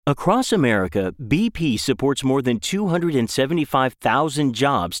Across America, BP supports more than 275,000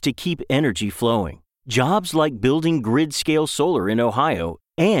 jobs to keep energy flowing. Jobs like building grid-scale solar in Ohio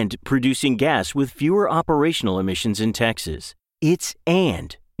and producing gas with fewer operational emissions in Texas. It's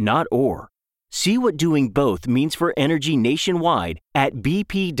and, not or. See what doing both means for energy nationwide at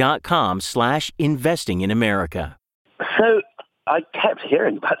bp.com/investing in America. So I kept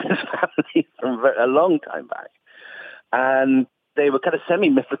hearing about this family from a long time back. And they were kind of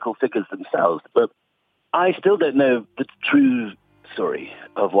semi-mythical figures themselves. But I still don't know the true story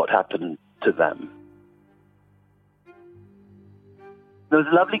of what happened to them. There was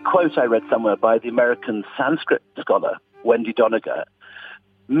a lovely quote I read somewhere by the American Sanskrit scholar, Wendy Doniger.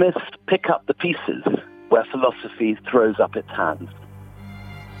 Myths pick up the pieces where philosophy throws up its hands.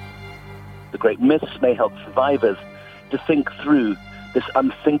 The great myths may help survivors to think through this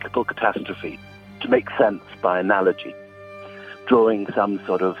unthinkable catastrophe, to make sense by analogy, drawing some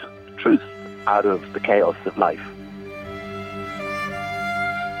sort of truth out of the chaos of life.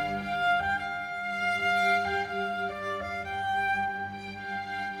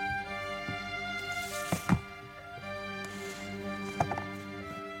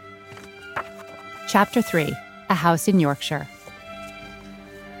 Chapter 3, A House in Yorkshire.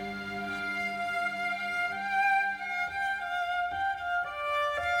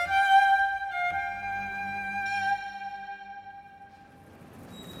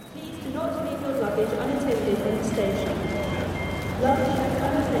 Please do not leave your luggage unattended in the station. Luggage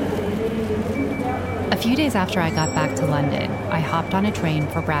unattended may be removed without. A few days after I got back to London, I hopped on a train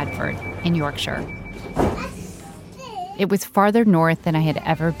for Bradford, in Yorkshire. It was farther north than I had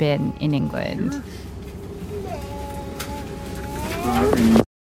ever been in England.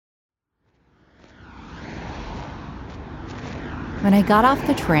 When I got off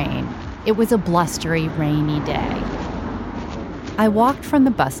the train, it was a blustery, rainy day. I walked from the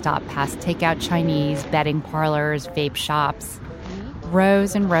bus stop past takeout Chinese, betting parlors, vape shops,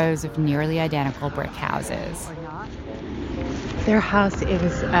 rows and rows of nearly identical brick houses. Their house, it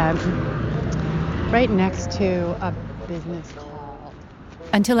was right next to a business called...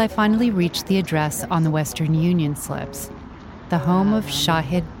 Until I finally reached the address on the Western Union slips, the home of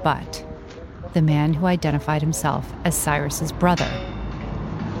Shahid Butt, the man who identified himself as Cyrus's brother.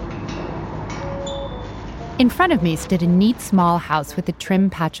 In front of me stood a neat small house with a trim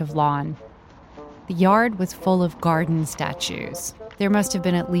patch of lawn. The yard was full of garden statues. There must have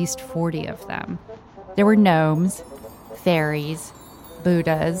been at least 40 of them. There were gnomes, fairies,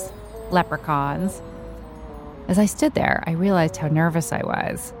 Buddhas, leprechauns. As I stood there, I realized how nervous I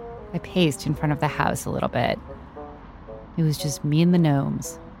was. I paced in front of the house a little bit. It was just me and the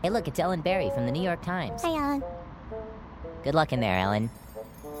gnomes. Hey, look, it's Ellen Berry from the New York Times. Hi, Ellen. Good luck in there, Ellen.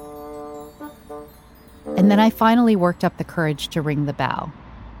 And then I finally worked up the courage to ring the bell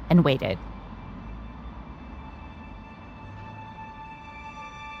and waited.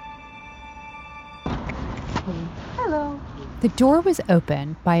 Hello. The door was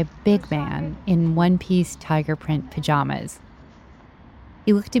opened by a big man in one-piece tiger print pajamas.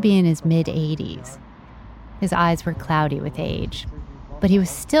 He looked to be in his mid-80s. His eyes were cloudy with age, but he was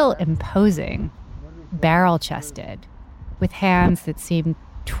still imposing, barrel-chested, with hands that seemed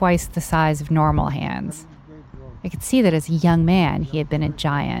twice the size of normal hands. I could see that as a young man, he had been a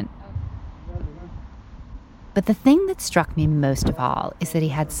giant. But the thing that struck me most of all is that he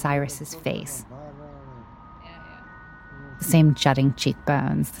had Cyrus's face. The same jutting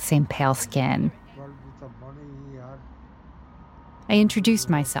cheekbones, the same pale skin. I introduced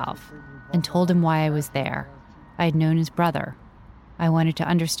myself and told him why I was there. I had known his brother. I wanted to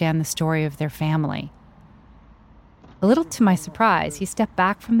understand the story of their family. A little to my surprise, he stepped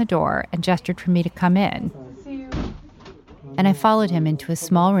back from the door and gestured for me to come in. And I followed him into a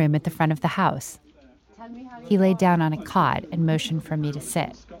small room at the front of the house. He laid down on a cot and motioned for me to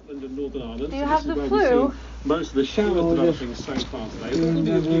sit. Do you have the flu? Most of the showers developing so fast today. What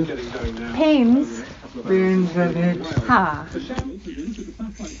do you keep getting going now? Pains? Ha.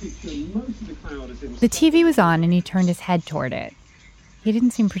 The TV was on and he turned his head toward it. He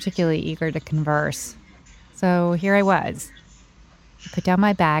didn't seem particularly eager to converse. So here I was. I put down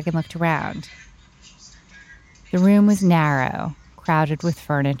my bag and looked around. The room was narrow, crowded with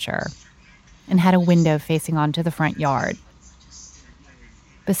furniture, and had a window facing onto the front yard.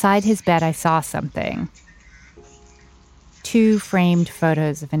 Beside his bed, I saw something. 2 framed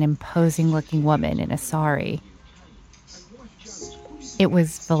photos of an imposing-looking woman in a sari. It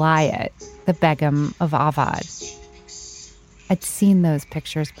was Vilayat, the Begum of Avad. I'd seen those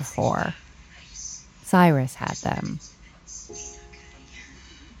pictures before. Cyrus had them.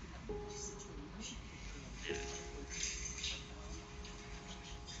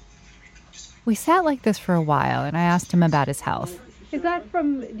 We sat like this for a while, and I asked him about his health. Is that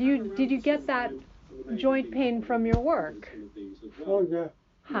from, did you get that joint pain from your work? Oh, yeah.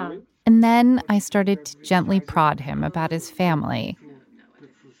 Huh. And then I started to gently prod him about his family.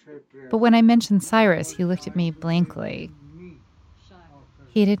 But when I mentioned Cyrus, he looked at me blankly.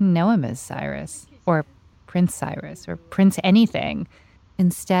 He didn't know him as Cyrus, or Prince Cyrus, or Prince anything.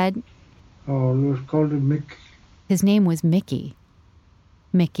 Instead, Oh, it was called him Mick. his name was Mickey.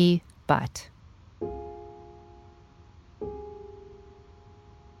 Mickey Butt.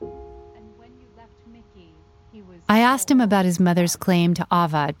 I asked him about his mother's claim to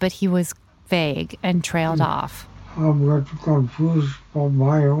Avad, but he was vague and trailed off, I've got confused from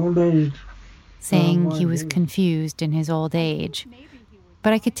my old age. saying he was confused in his old age.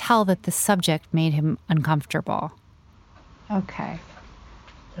 But I could tell that the subject made him uncomfortable. Okay.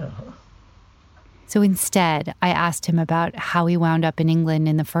 So instead, I asked him about how he wound up in England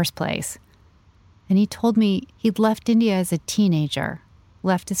in the first place. And he told me he'd left India as a teenager,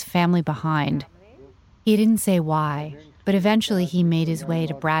 left his family behind. He didn't say why, but eventually he made his way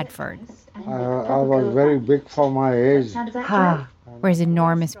to Bradford, I was very big for my age. where his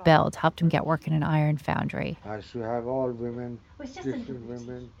enormous build helped him get work in an iron foundry. I used to have all women, different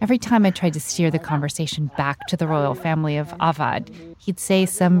women. Every time I tried to steer the conversation back to the royal family of Avad, he'd say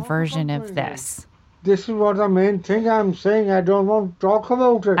some version of this. This is what the main thing I'm saying. I don't want to talk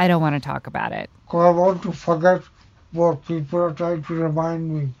about it. I don't want to talk about it. I want to forget what people are trying to remind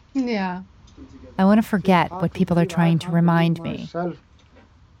me. Yeah. I want to forget what people are trying to remind me. Myself.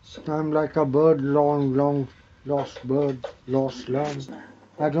 I'm like a bird, long lost bird, lost lamb.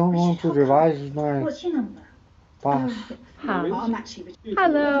 I don't want to revise my past.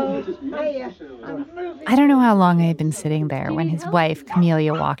 Hello. I don't know how long I had been sitting there when his wife,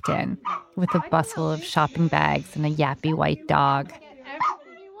 Camelia, walked in with a bustle of shopping bags and a yappy white dog.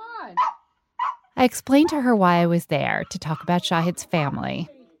 I explained to her why I was there, to talk about Shahid's family.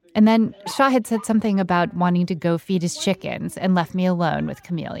 And then Shahid said something about wanting to go feed his chickens and left me alone with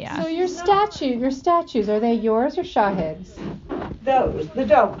Camelia. So your statues, are they yours or Shahid's? Those, the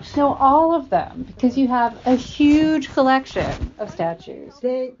dogs. So all of them, because you have a huge collection of statues.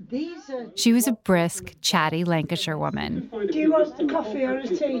 These are... She was a brisk, chatty Lancashire woman. Do you want a coffee or a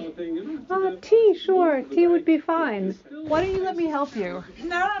tea? Tea, sure. Tea would be fine. Why don't you let me help you?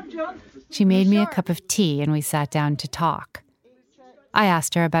 No, I'm done. She made me a cup of tea and we sat down to talk. I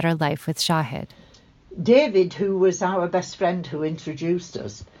asked her about her life with Shahid. David, who was our best friend who introduced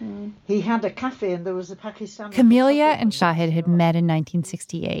us, he had a cafe and there was a Pakistani... Camelia and Shahid had met in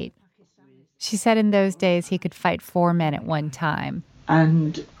 1968. She said in those days he could fight 4 men at one time.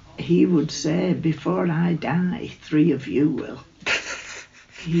 And he would say, before I die, 3 of you will.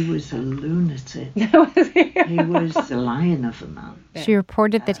 He was a lunatic. He was the lion of a man. She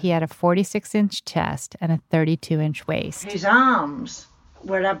reported that he had a 46-inch chest and a 32-inch waist. His arms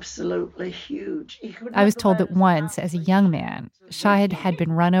were absolutely huge. I was told that once, as a young man, Shahid had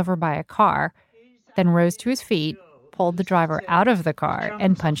been run over by a car, then rose to his feet, pulled the driver out of the car,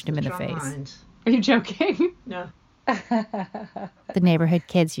 and punched him in the face. Are you joking? No. The neighborhood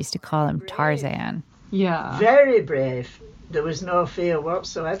kids used to call him Tarzan. Yeah. Very brave. There was no fear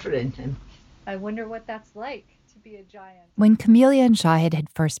whatsoever in him. I wonder what that's like to be a giant. When Camelia and Shahid had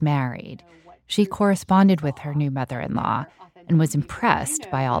first married, she corresponded with her new mother-in-law and was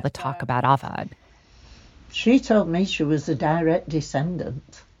impressed by all the talk about Avad. She told me she was a direct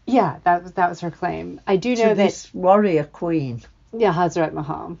descendant. Yeah, that was her claim. I do know to this warrior queen. Yeah, Hazrat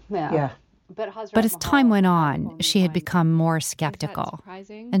Mahal. Yeah. But as time went on, she had become more skeptical,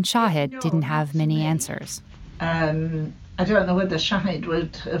 and Shahid didn't have many answers. I don't know whether Shahid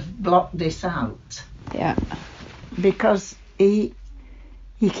would have blocked this out. Yeah. Because he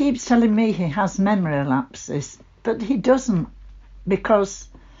keeps telling me he has memory lapses, but he doesn't, because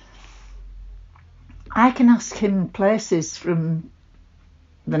I can ask him places from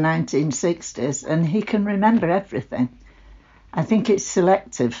the 1960s and he can remember everything. I think it's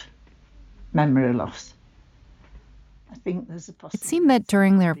selective memory loss. I think there's a possibility. It seemed that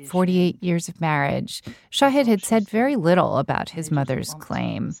during their 48 years of marriage, Shahid had said very little about his mother's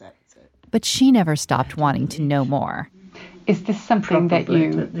claim. But she never stopped wanting to know more. Is this something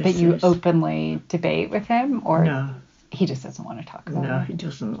Probably, that you openly debate with him, or No. he just doesn't want to talk about No, it? he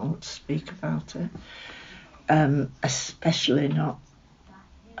doesn't want to speak about it. Especially not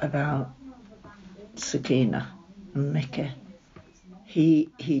about Sakina and Mickey. He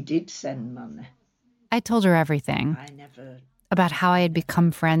did send money. I told her everything. About how I had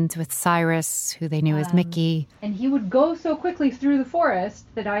become friends with Cyrus, who they knew as Mickey. And he would go so quickly through the forest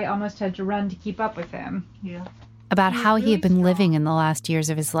that I almost had to run to keep up with him. Yeah. About how he had been living in the last years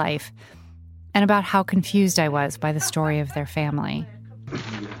of his life. and about how confused I was by the story of their family.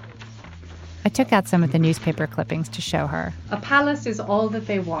 I took out some of the newspaper clippings to show her. A palace is all that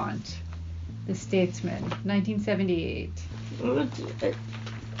they want. The Statesman, 1978.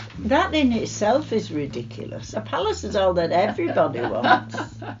 That in itself is ridiculous. A palace is all that everybody wants.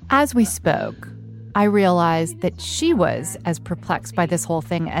 As we spoke, I realized that she was as perplexed by this whole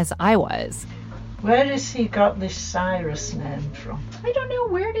thing as I was. Where has he got this Cyrus name from? I don't know.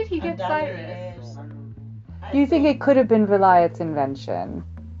 Where did he get Cyrus? Do you think it could have been Vilayat's invention?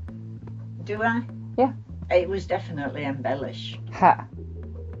 Do I? Yeah. It was definitely embellished. Ha.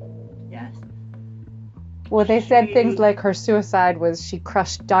 Yes. Well, they said things like her suicide was she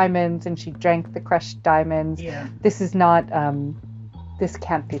crushed diamonds and she drank the crushed diamonds. Yeah. This is not, this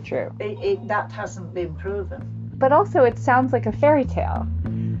can't be true. That hasn't been proven. But also it sounds like a fairy tale.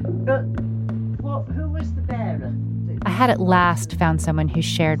 But who was the bearer? I had at last found someone who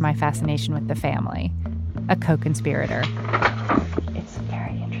shared my fascination with the family, a co-conspirator. It's a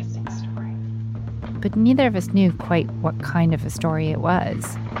very interesting story. But neither of us knew quite what kind of a story it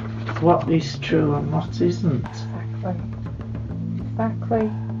was. What is true and what isn't.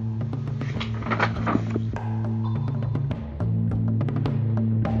 Exactly.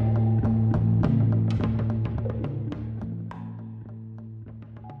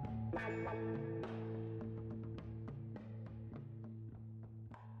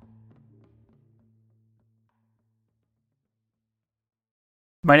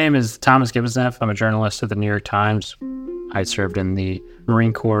 My name is Thomas Gibbonsneff. I'm a journalist at the New York Times. I served in the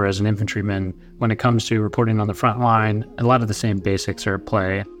Marine Corps as an infantryman. When it comes to reporting on the front line, a lot of the same basics are at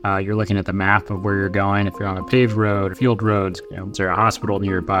play. You're looking at the map of where you're going. If you're on a paved road, field roads, is there a hospital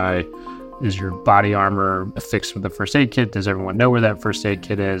nearby? Is your body armor affixed with a first aid kit? Does everyone know where that first aid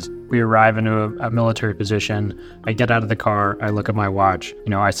kit is? We arrive into a military position. I get out of the car. I look at my watch.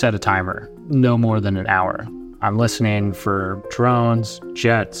 I set a timer, no more than an hour. I'm listening for drones,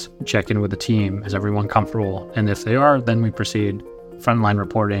 jets, check in with the team. Is everyone comfortable? And if they are, then we proceed. Frontline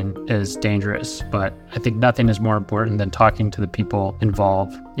reporting is dangerous, but I think nothing is more important than talking to the people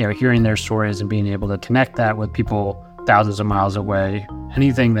involved, hearing their stories and being able to connect that with people thousands of miles away.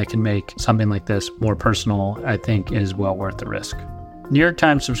 Anything that can make something like this more personal, I think, is well worth the risk. New York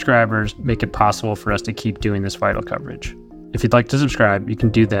Times subscribers make it possible for us to keep doing this vital coverage. If you'd like to subscribe, you can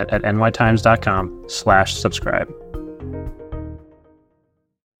do that at nytimes.com/subscribe.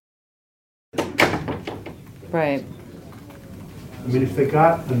 Right. I mean, if they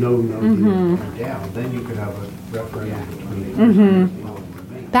got a no deal down, then you could have a referendum between.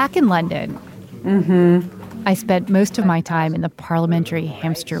 Back in London, I spent most of my time in the parliamentary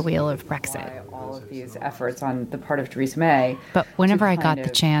hamster wheel of Brexit. All of these efforts on the part of Theresa May. But whenever I got the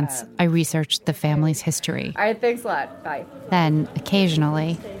chance, I researched the family's history. All right, thanks a lot. Bye. Then,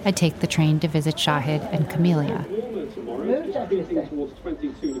 occasionally, I'd take the train to visit Shahid and Camellia.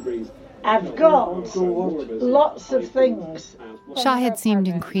 I've got lots of things. Shahid seemed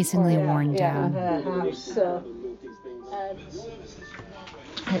increasingly worn down.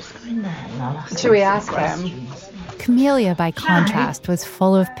 Should we ask him? Camellia, by contrast, was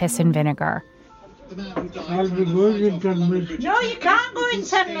full of piss and vinegar. No, you can't go in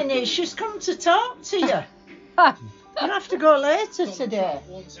 10 minutes. She's come to talk to you. You'll have to go later today.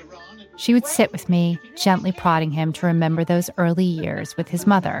 She would sit with me, gently prodding him to remember those early years with his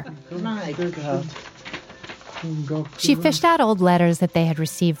mother. My God. She fished out old letters that they had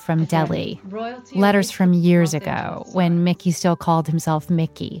received from Delhi, letters from years ago when Mickey still called himself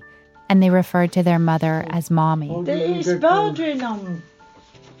Mickey, and they referred to their mother as Mommy. It's bordering on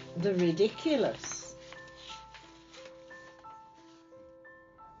the ridiculous.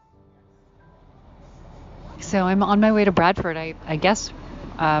 So I'm on my way to Bradford. I guess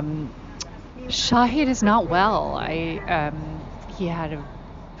Shahid is not well. He had a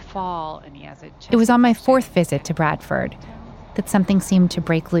fall and he has a chest. It was on my fourth visit to Bradford that something seemed to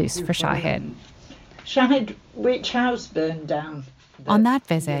break loose for Shahid. Shahid, which house burned down? On that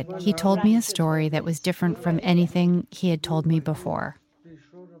visit, he told me a story that was different from anything he had told me before.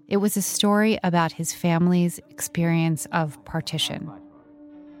 It was a story about his family's experience of partition.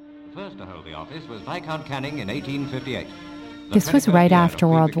 First to hold the office was Viscount Canning in 1858. This was right after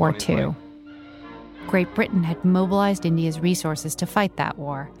World War II. Great Britain had mobilized India's resources to fight that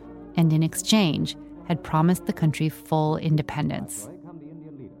war, and in exchange had promised the country full independence.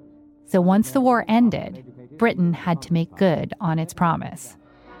 So once the war ended, Britain had to make good on its promise.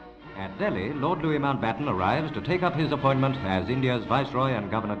 At Delhi, Lord Louis Mountbatten arrives to take up his appointment as India's Viceroy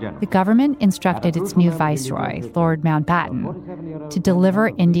and Governor-General. The government instructed its new Viceroy, Lord Mountbatten, to deliver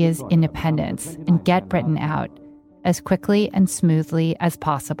India's independence and get Britain out as quickly and smoothly as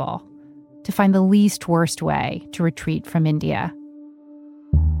possible. to find the least worst way to retreat from India.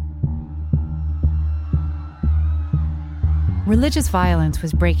 Religious violence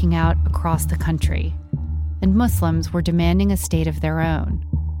was breaking out across the country, and Muslims were demanding a state of their own,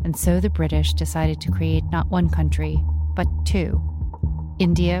 and so the British decided to create not one country, but two.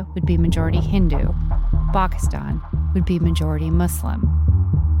 India would be majority Hindu, Pakistan would be majority Muslim.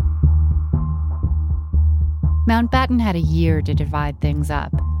 Mountbatten had a year to divide things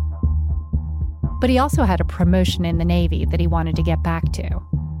up. But he also had a promotion in the Navy that he wanted to get back to.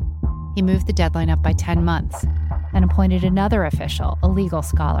 He moved the deadline up by 10 months and appointed another official, a legal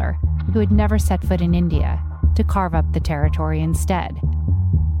scholar, who had never set foot in India, to carve up the territory instead.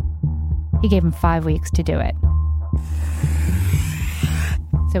 He gave him 5 weeks to do it.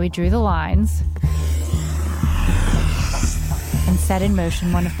 So he drew the lines and set in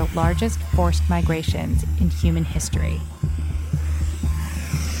motion one of the largest forced migrations in human history.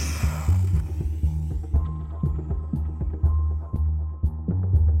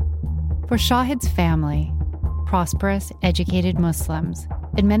 For Shahid's family, prosperous, educated Muslims,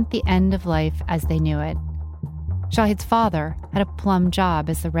 it meant the end of life as they knew it. Shahid's father had a plum job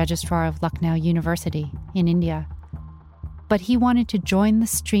as the registrar of Lucknow University in India. But he wanted to join the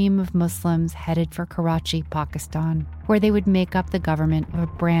stream of Muslims headed for Karachi, Pakistan, where they would make up the government of a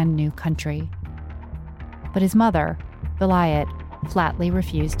brand new country. But his mother, Vilayat, flatly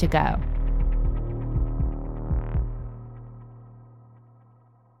refused to go.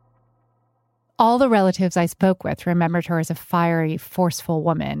 All the relatives I spoke with remembered her as a fiery, forceful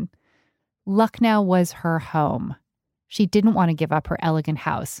woman. Lucknow was her home. She didn't want to give up her elegant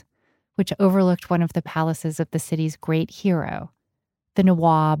house, which overlooked one of the palaces of the city's great hero, the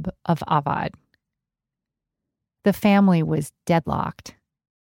Nawab of Awadh. The family was deadlocked.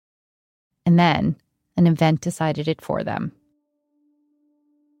 And then an event decided it for them.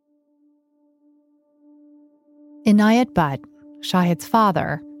 Inayat Butt, Shahid's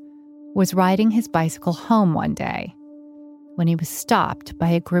father, was riding his bicycle home one day when he was stopped by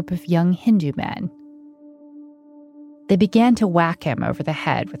a group of young Hindu men. They began to whack him over the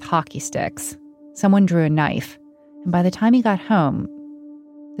head with hockey sticks. Someone drew a knife, and by the time he got home,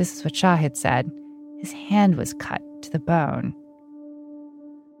 this is what Shahid said, his hand was cut to the bone.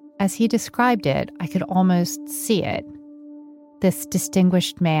 As he described it, I could almost see it. This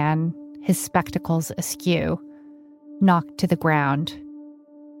distinguished man, his spectacles askew, knocked to the ground.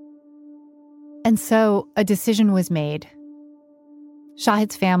 And so a decision was made.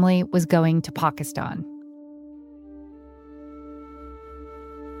 Shahid's family was going to Pakistan.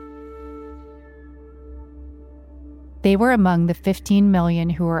 They were among the 15 million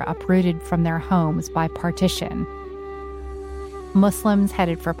who were uprooted from their homes by partition. Muslims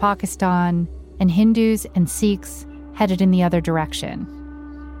headed for Pakistan, and Hindus and Sikhs headed in the other direction.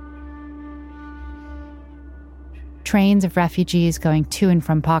 Trains of refugees going to and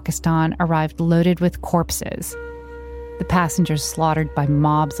from Pakistan arrived loaded with corpses, the passengers slaughtered by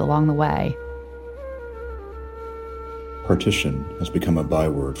mobs along the way. Partition has become a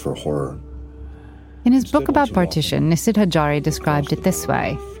byword for horror. In his book about partition, Nisid Hajari described it this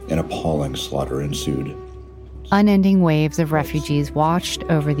way. An appalling slaughter ensued. Unending waves of refugees washed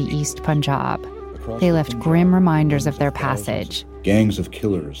over the East Punjab. They left grim reminders of their passage. Gangs of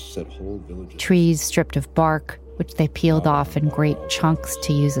killers set whole villages. Trees stripped of bark, which they peeled off in great chunks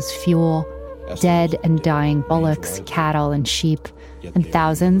to use as fuel. Dead and dying bullocks, cattle, and sheep, and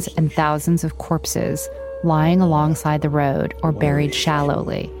thousands of corpses lying alongside the road or buried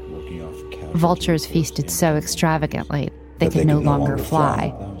shallowly. Vultures feasted so extravagantly they could no longer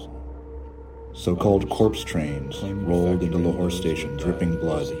fly. So-called corpse trains rolled into Lahore station, dripping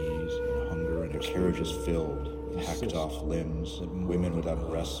blood, hunger, and carriages filled with hacked-off limbs, women without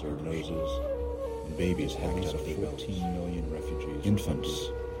breasts or noses, and babies hacked out of 14 million refugees. Infants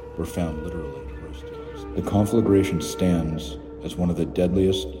were found literally. The conflagration stands as one of the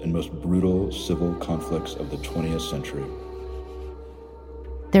deadliest and most brutal civil conflicts of the 20th century.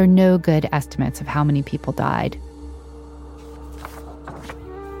 There are no good estimates of how many people died.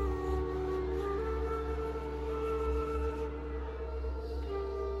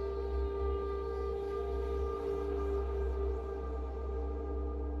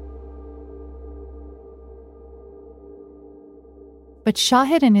 But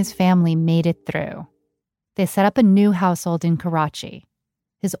Shahid and his family made it through. They set up a new household in Karachi.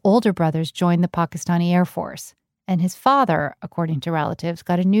 His older brothers joined the Pakistani Air Force, and his father, according to relatives,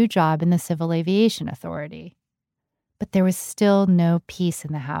 got a new job in the Civil Aviation Authority. But there was still no peace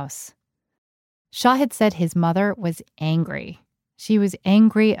in the house. Shahid said his mother was angry. She was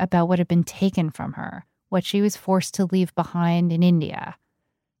angry about what had been taken from her, what she was forced to leave behind in India.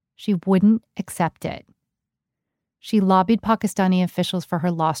 She wouldn't accept it. She lobbied Pakistani officials for her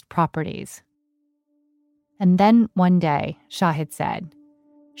lost properties. And then one day, Shahid said,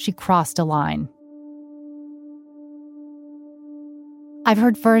 she crossed a line. I've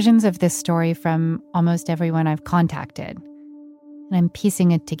heard versions of this story from almost everyone I've contacted, and I'm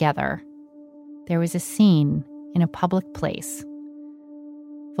piecing it together. There was a scene in a public place.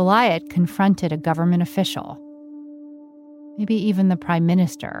 Vilayat confronted a government official, maybe even the prime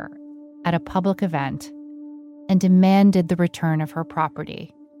minister, at a public event and demanded the return of her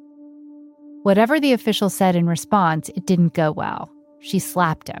property. Whatever the official said in response, it didn't go well. She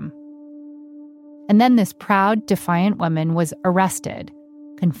slapped him. And then this proud, defiant woman was arrested,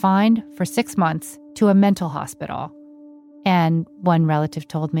 confined for 6 months to a mental hospital, and, one relative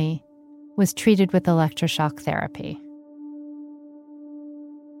told me, was treated with electroshock therapy.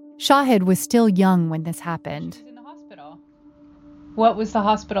 Shahid was still young when this happened. She's in the hospital. What was the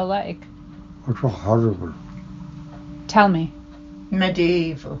hospital like? It was horrible. Tell me.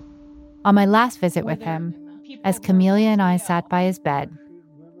 Medieval. On my last visit with him, as Camelia and I sat by his bed,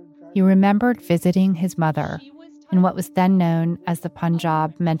 he remembered visiting his mother in what was then known as the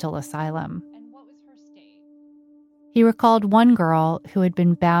Punjab Mental Asylum. He recalled one girl who had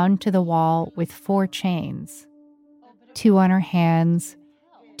been bound to the wall with 4 chains, 2 on her hands,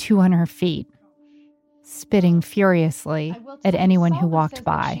 2 on her feet, spitting furiously at anyone who walked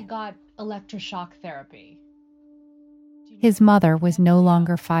by. She got electroshock therapy. His mother was no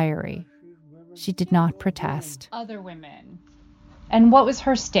longer fiery. She did not protest. Other women. And what was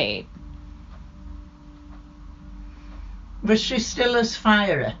her state? Was she still as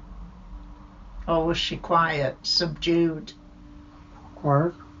fiery? Or was she quiet, subdued?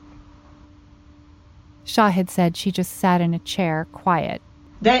 Quiet. Shahid said she just sat in a chair, quiet.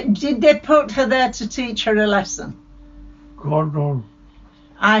 Did they put her there to teach her a lesson? God knows.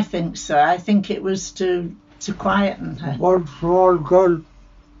 I think so. I think it was to quieten her. One small girl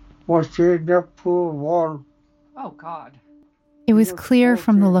was chained up to a wall. Oh, God. It was clear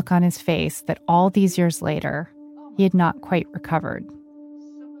from the look on his face that all these years later, he had not quite recovered.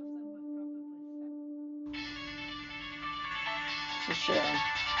 It's a shame.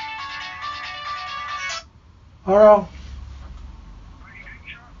 Hello.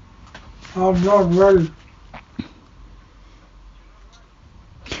 I'm not well.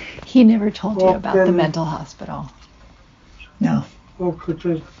 He never told you about the mental hospital. No.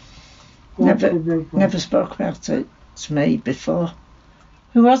 Okay. Never spoke about it to me before.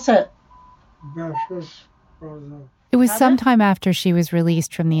 Who was it? It was sometime after she was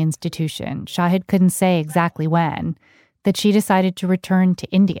released from the institution, Shahid couldn't say exactly when, that she decided to return to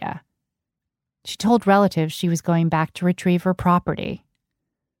India. She told relatives she was going back to retrieve her property.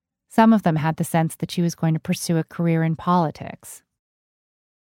 Some of them had the sense that she was going to pursue a career in politics.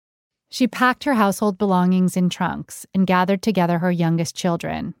 She packed her household belongings in trunks and gathered together her youngest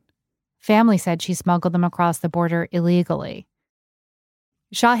children. Family said she smuggled them across the border illegally.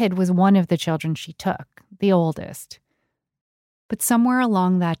 Shahid was one of the children she took, the oldest. But somewhere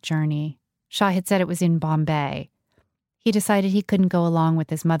along that journey, Shahid said it was in Bombay, he decided he couldn't go along with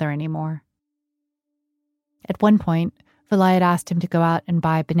his mother anymore. At one point, Vilayat asked him to go out and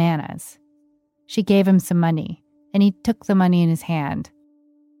buy bananas. She gave him some money, and he took the money in his hand,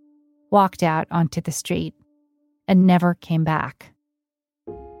 walked out onto the street, and never came back.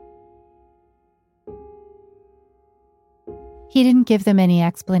 He didn't give them any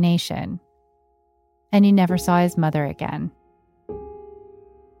explanation, and he never saw his mother again.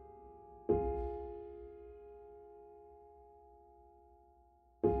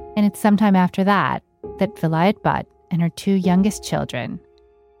 And it's sometime after that Vilayat Butt and her 2 youngest children,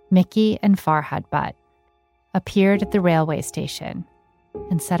 Mickey and Farhad Butt, appeared at the railway station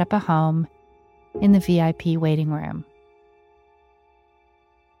and set up a home in the VIP waiting room.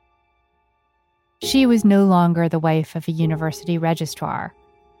 She was no longer the wife of a university registrar.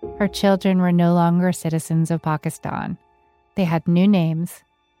 Her children were no longer citizens of Pakistan. They had new names,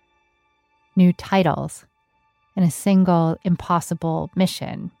 new titles, and a single impossible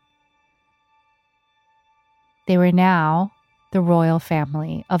mission. They were now the royal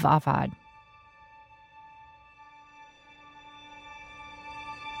family of Awadh.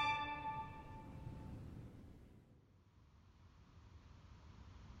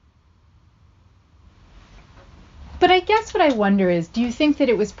 But I guess what I wonder is, do you think that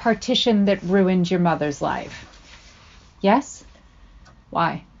it was partition that ruined your mother's life? Yes?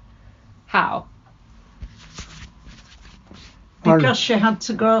 Why? How? Because she had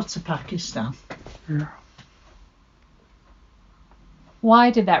to go to Pakistan. Yeah. Why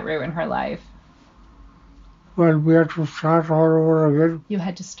did that ruin her life? Well, we had to start all over again. You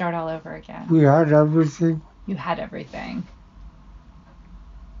had to start all over again. We had everything. You had everything.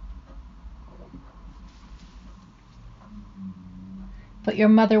 But your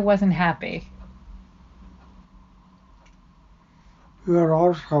mother wasn't happy. We were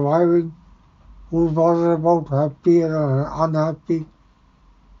all surviving. Who knows about happy and unhappy?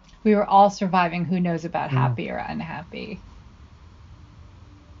 We were all surviving. Who knows about happy or unhappy?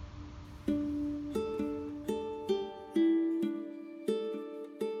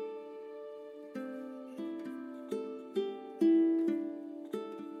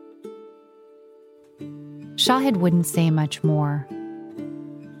 Shahid wouldn't say much more.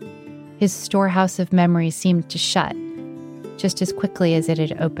 His storehouse of memories seemed to shut just as quickly as it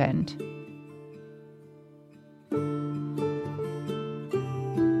had opened.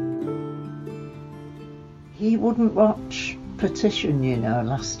 He wouldn't watch Petition,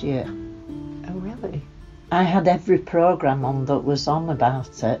 last year. Oh, really? I had every programme on that was on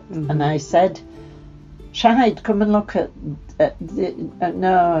about it, and I said, Shahid, come and look at the...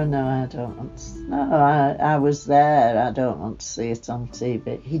 No, I don't want to... No, I was there, I don't want to see it on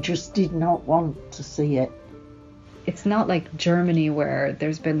TV. He just did not want to see it. It's not like Germany where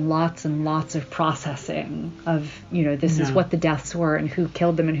there's been lots and lots of processing of, this is what the deaths were and who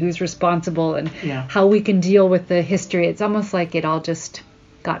killed them and who's responsible and how we can deal with the history. It's almost like it all just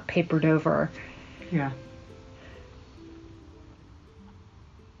got papered over. Yeah.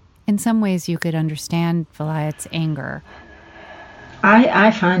 In some ways, you could understand Vilayat's anger.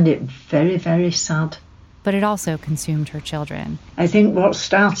 I find it very, very sad. But it also consumed her children. I think what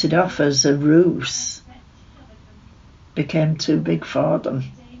started off as a ruse became too big for them.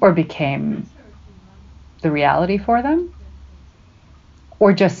 Or became the reality for them?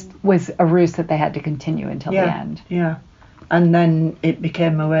 Or just was a ruse that they had to continue until the end? Yeah. And then it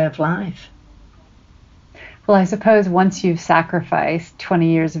became a way of life. Well, I suppose once you've sacrificed 20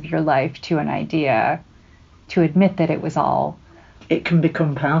 years of your life to an idea, to admit that it was all... It can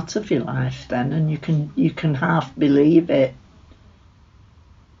become part of your life then, and you can half believe it.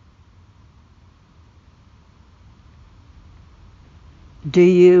 Do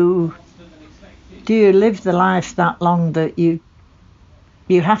you live the life that long that you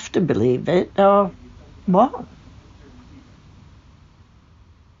have to believe it, or what?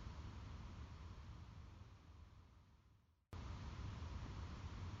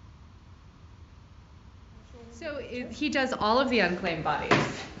 So he does all of the unclaimed bodies.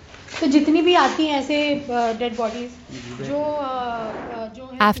 तो जितनी भी आती हैं ऐसे dead bodies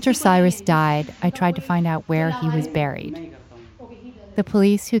जो After Cyrus died, I tried to find out where he was buried. The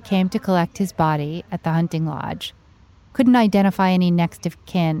police who came to collect his body at the hunting lodge couldn't identify any next of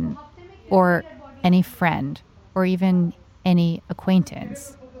kin or any friend or even any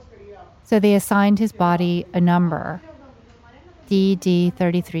acquaintance. So they assigned his body a number,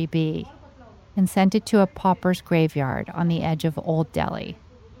 DD33B, and sent it to a pauper's graveyard on the edge of Old Delhi,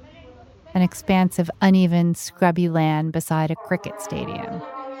 an expanse of uneven, scrubby land beside a cricket stadium.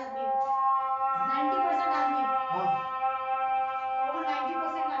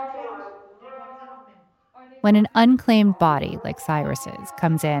 When an unclaimed body, like Cyrus's,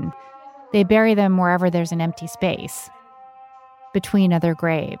 comes in, they bury them wherever there's an empty space, between other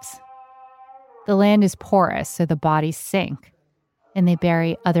graves. The land is porous, so the bodies sink, and they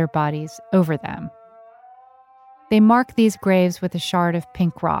bury other bodies over them. They mark these graves with a shard of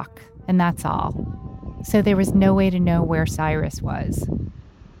pink rock, and that's all. So there was no way to know where Cyrus was.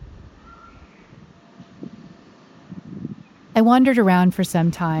 I wandered around for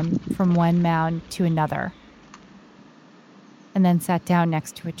some time, from one mound to another, and then sat down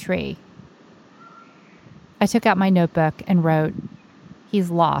next to a tree. I took out my notebook and wrote, "He's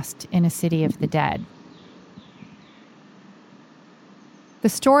lost in a city of the dead." The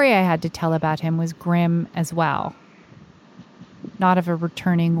story I had to tell about him was grim as well. Not of a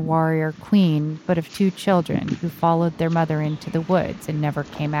returning warrior queen, but of two children who followed their mother into the woods and never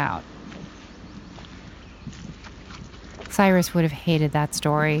came out. Cyrus would have hated that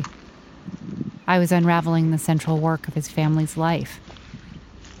story. I was unraveling the central work of his family's life.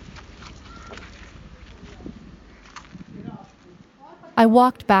 I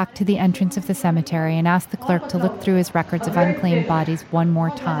walked back to the entrance of the cemetery and asked the clerk to look through his records of unclaimed bodies one more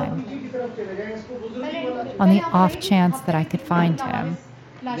time, on the off chance that I could find him,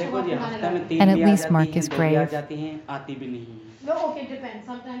 and at least mark his grave.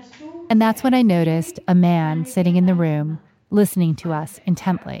 And that's when I noticed a man sitting in the room, listening to us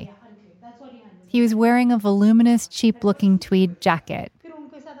intently. He was wearing a voluminous, cheap-looking tweed jacket,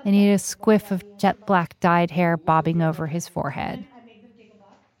 and he had a squiff of jet black dyed hair bobbing over his forehead.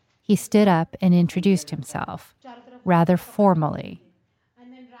 He stood up and introduced himself, rather formally.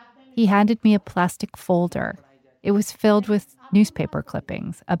 He handed me a plastic folder. It was filled with newspaper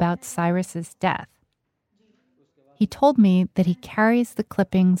clippings about Cyrus's death. He told me that he carries the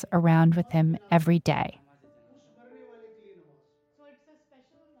clippings around with him every day.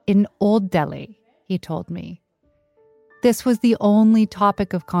 In Old Delhi, he told me, this was the only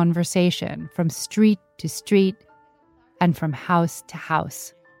topic of conversation from street to street and from house to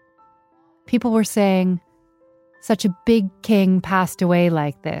house. People were saying, such a big king passed away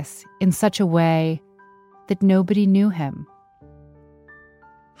like this, in such a way that nobody knew him.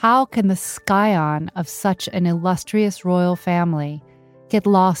 How can the scion of such an illustrious royal family get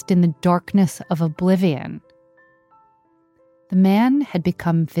lost in the darkness of oblivion? The man had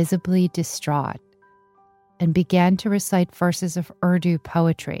become visibly distraught and began to recite verses of Urdu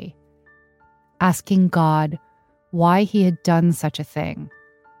poetry, asking God why he had done such a thing,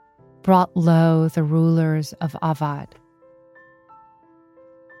 brought low the rulers of Awadh.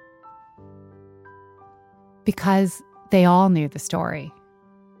 Because they all knew the story.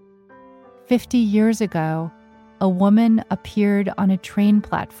 50 years ago, a woman appeared on a train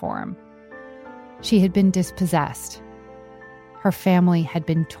platform. She had been dispossessed. Her family had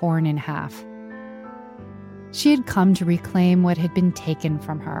been torn in half. She had come to reclaim what had been taken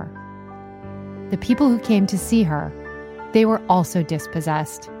from her. The people who came to see her, they were also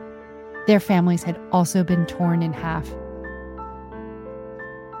dispossessed. Their families had also been torn in half.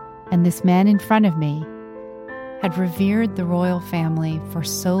 And this man in front of me had revered the royal family for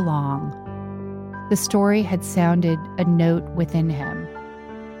so long. The story had sounded a note within him.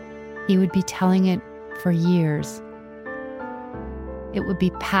 He would be telling it for years. It would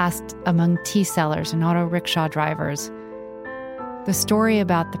be passed among tea sellers and auto rickshaw drivers. The story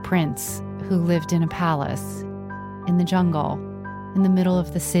about the prince who lived in a palace, in the jungle, in the middle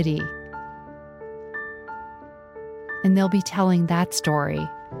of the city. And they'll be telling that story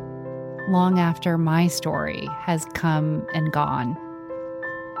long after my story has come and gone.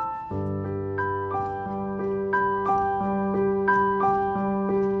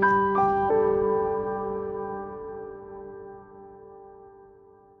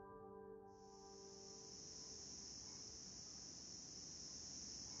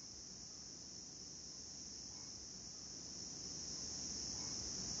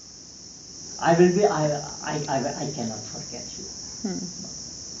 I cannot forget you.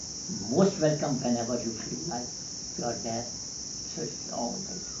 Most welcome whenever you feel like you're there. So it's all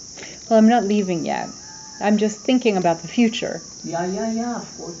right. Well, I'm not leaving yet. I'm just thinking about the future. Yeah,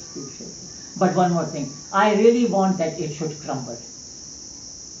 of course, future. But one more thing. I really want that it should crumble.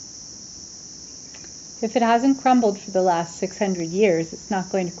 If it hasn't crumbled for the last 600 years, it's not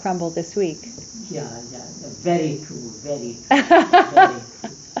going to crumble this week. Yeah, very true, very true.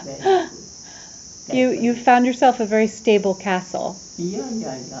 Very true. You found yourself a very stable castle. Yeah,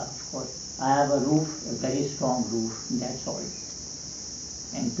 of course. I have a roof, a very strong roof, that's all.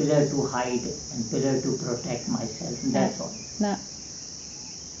 And pillar to hide and pillar to protect myself, that's all.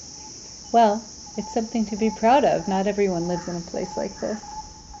 Well, it's something to be proud of. Not everyone lives in a place like this.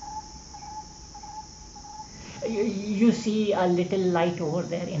 You see a little light over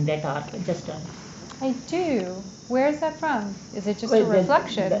there in that arc, just turn. I do. Where is that from? Is it just a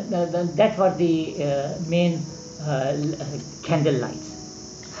reflection? That was the main candle lights.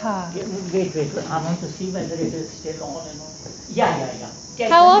 Wait. I want to see whether it is still on and on. Yeah.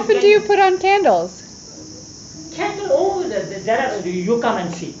 How often do you put on candles? Candle, there you come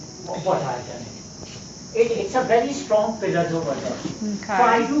and see what I have done. It's a very strong pillar over there. Okay. So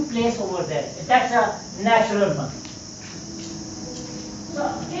I do place over there. That's a natural one.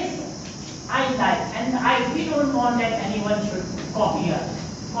 So this I like, and we don't want that anyone should copy us.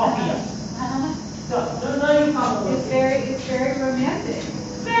 So no, you come over. It's very romantic.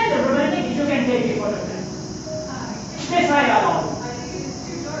 Very romantic. You can take a photograph. This I allow. I think it's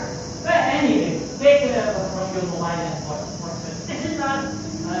too dark. But anyway, take it from your mobile and what's this is our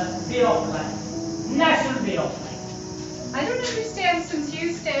way of life, natural way of life. I don't understand, since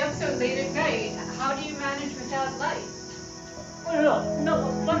you stay up so late at night, how do you manage without light? Well,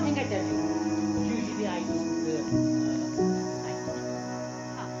 no, one thing I tell you. Usually I used to wear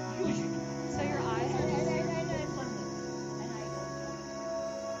usually. So your eyes are just...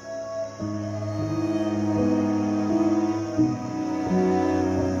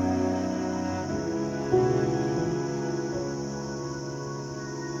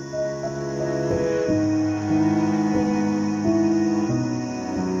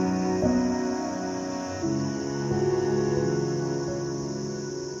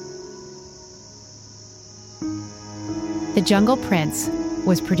 The Jungle Prince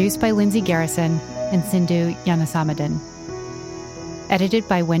was produced by Lindsay Garrison and Sindhu Yanasamadin. Edited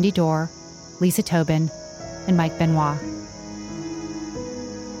by Wendy Dorr, Lisa Tobin, and Mike Benoit.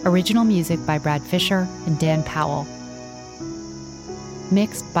 Original music by Brad Fisher and Dan Powell.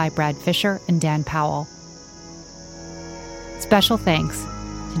 Mixed by Brad Fisher and Dan Powell. Special thanks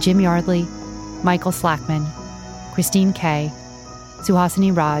to Jim Yardley, Michael Slackman, Christine Kay,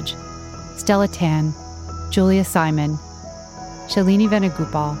 Suhasini Raj, Stella Tan, Julia Simon, Shalini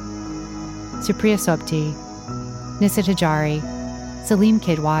Venugopal, Supriya Sopti, Nissa Tajari, Salim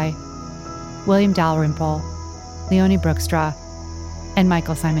Kidwai, William Dalrymple, Leonie Brookstra, and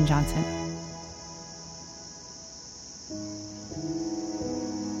Michael Simon Johnson.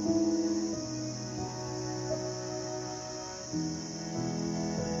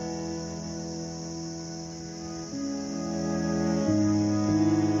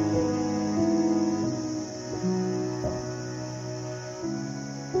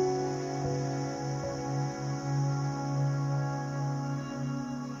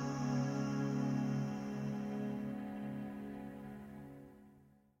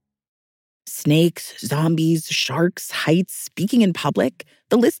 Snakes, zombies, sharks, heights, speaking in public,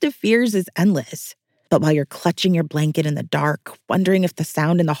 the list of fears is endless. But while you're clutching your blanket in the dark, wondering if the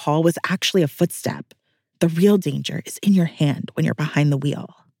sound in the hall was actually a footstep, the real danger is in your hand when you're behind the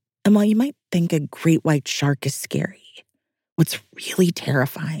wheel. And while you might think a great white shark is scary, what's really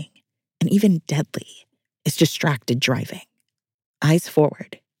terrifying, and even deadly, is distracted driving. Eyes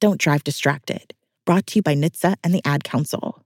forward, don't drive distracted. Brought to you by NHTSA and the Ad Council.